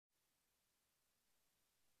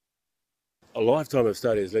A lifetime of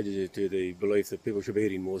study has led you to the belief that people should be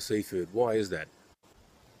eating more seafood. Why is that?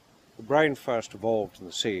 The brain first evolved in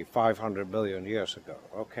the sea 500 million years ago,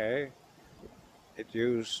 okay? It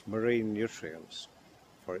used marine nutrients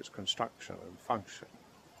for its construction and function.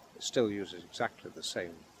 It still uses exactly the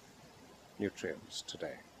same nutrients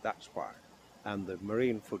today. That's why. And the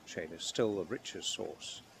marine food chain is still the richest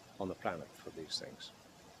source on the planet for these things.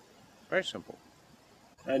 Very simple.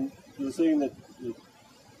 And you're seeing that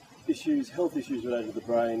the health issues related to the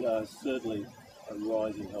brain are certainly a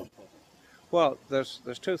rising health problem. Well,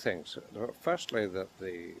 there's two things. Firstly, that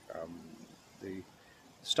the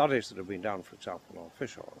studies that have been done, for example, on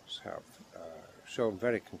fish oils have shown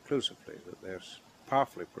very conclusively that they're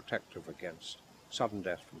powerfully protective against sudden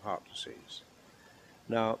death from heart disease.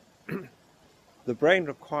 Now, the brain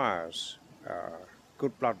requires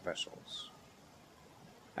good blood vessels,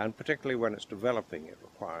 and particularly when it's developing, it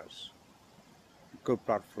requires good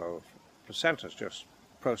blood flow. Placenta's just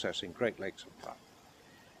processing great lakes of blood.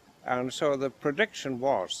 And so the prediction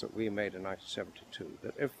was that we made in 1972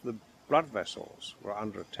 that if the blood vessels were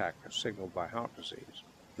under attack as signaled by heart disease,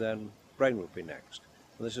 then brain would be next.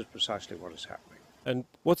 And this is precisely what is happening. And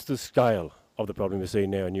what's the scale of the problem we're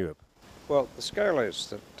seeing now in Europe? Well, the scale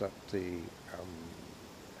is that the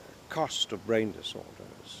cost of brain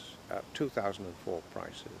disorders at 2004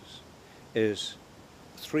 prices is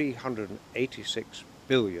 386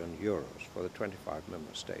 billion euros for the 25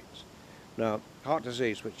 member states. Now, heart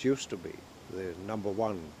disease, which used to be the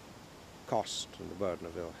 #1 cost and the burden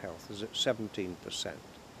of ill health, is at 17%.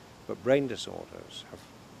 But brain disorders have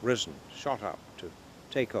risen, shot up to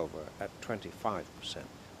take over at 25%.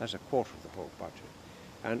 That's a quarter of the whole budget.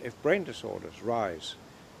 And if brain disorders rise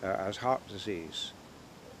as heart disease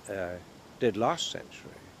did last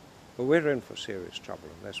century, well, we're in for serious trouble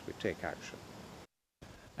unless we take action.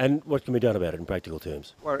 And what can be done about it in practical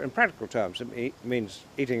terms? Well, in practical terms, it means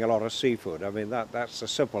eating a lot of seafood. I mean, that's a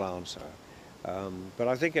simple answer. But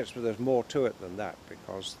I think there's more to it than that,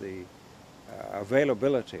 because the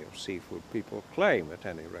availability of seafood, people claim at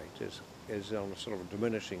any rate, is on a sort of a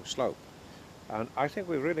diminishing slope. And I think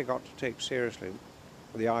we've really got to take seriously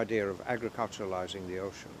the idea of agriculturalizing the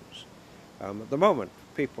oceans. At the moment,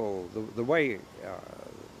 people, the way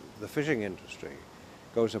the fishing industry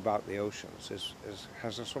goes about the oceans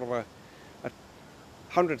has a sort of a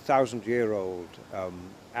 100,000-year-old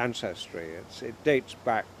ancestry. It dates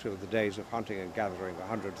back to the days of hunting and gathering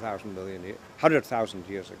 100,000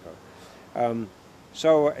 years ago.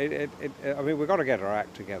 So I mean, we've got to get our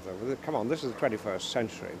act together. Come on, this is the 21st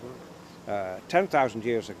century. 10,000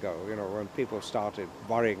 years ago, you know, when people started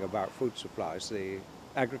worrying about food supplies, they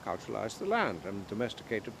agriculturalized the land and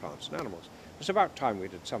domesticated plants and animals. It's about time we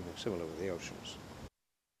did something similar with the oceans.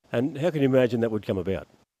 And how can you imagine that would come about?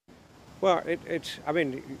 Well, I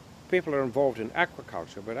mean, people are involved in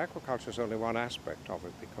aquaculture, but aquaculture is only one aspect of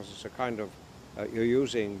it, because it's a kind of, you're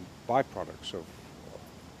using byproducts of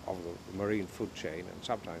the marine food chain and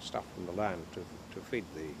sometimes stuff from the land to feed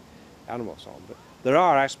the animals on. But there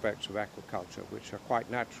are aspects of aquaculture which are quite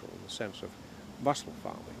natural in the sense of mussel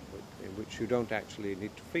farming, in which you don't actually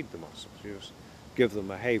need to feed the mussels. You just give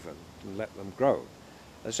them a haven and let them grow.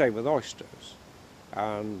 The same with oysters.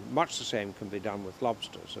 And much the same can be done with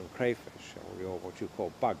lobsters and crayfish, or what you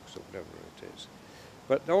call bugs, or whatever it is.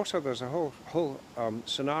 But also there's a whole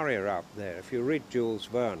scenario out there. If you read Jules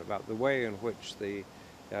Verne about the way in which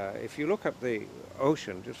if you look at the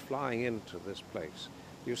ocean just flying into this place,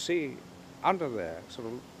 you see under there sort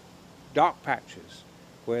of dark patches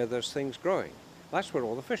where there's things growing. That's where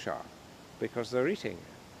all the fish are, because they're eating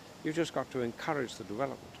it. You've just got to encourage the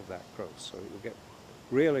development of that growth, so you get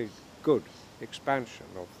really good expansion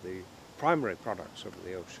of the primary products of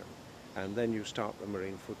the ocean, and then you start the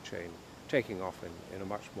marine food chain taking off in a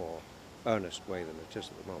much more earnest way than it is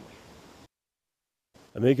at the moment.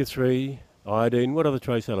 Omega-3, iodine, what other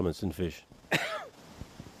trace elements in fish?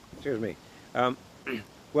 Excuse me.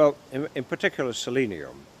 Well, in particular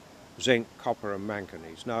selenium, zinc, copper and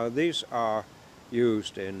manganese. Now these are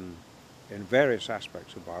used in various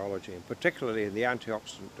aspects of biology, and particularly in the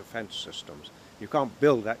antioxidant defense systems. You can't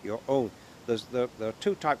build at your own. There are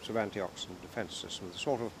two types of antioxidant defense systems, the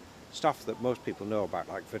sort of stuff that most people know about,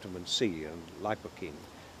 like vitamin C and lipokine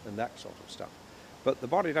and that sort of stuff. But the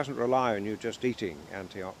body doesn't rely on you just eating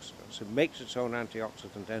antioxidants. It makes its own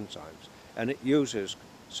antioxidant enzymes, and it uses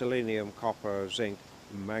selenium, copper, zinc,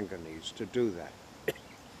 and manganese to do that.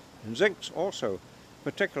 And zinc's also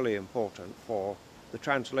particularly important for the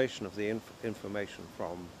translation of the information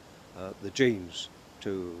from the genes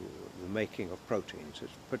to the making of proteins.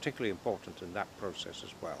 It's particularly important in that process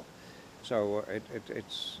as well. So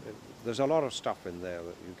there's a lot of stuff in there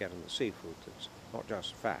that you get in the seafood that's not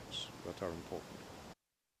just fats that are important.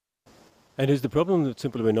 And is the problem that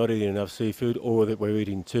simply we're not eating enough seafood, or that we're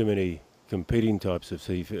eating too many competing types of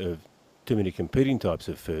seafood,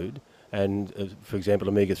 food, and for example,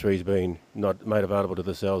 omega-3s being not made available to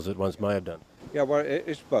the cells that once may have done? Yeah, well,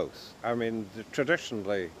 it's both. I mean,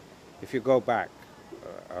 traditionally, if you go back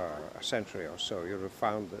a century or so, you'd have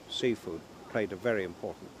found that seafood played a very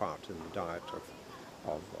important part in the diet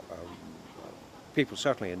of people,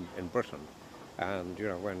 certainly in Britain. And, you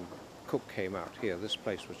know, when Cook came out here, this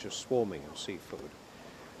place was just swarming in seafood.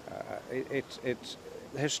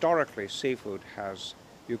 Historically, seafood has,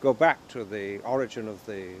 you go back to the origin of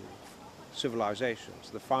the civilizations,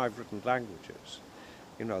 the 5 written languages,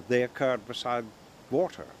 you know, they occurred beside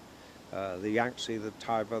water. The Yangtze, the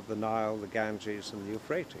Tiber, the Nile, the Ganges, and the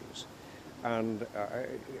Euphrates. And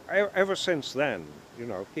ever since then, you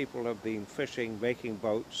know, people have been fishing, making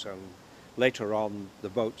boats, and later on the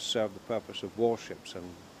boats served the purpose of warships and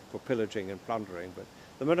for pillaging and plundering. But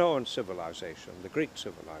the Minoan civilization, the Greek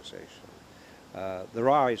civilization, the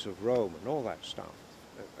rise of Rome and all that stuff,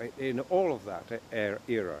 in all of that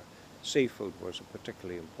era, seafood was a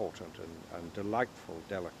particularly important and delightful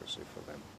delicacy for them.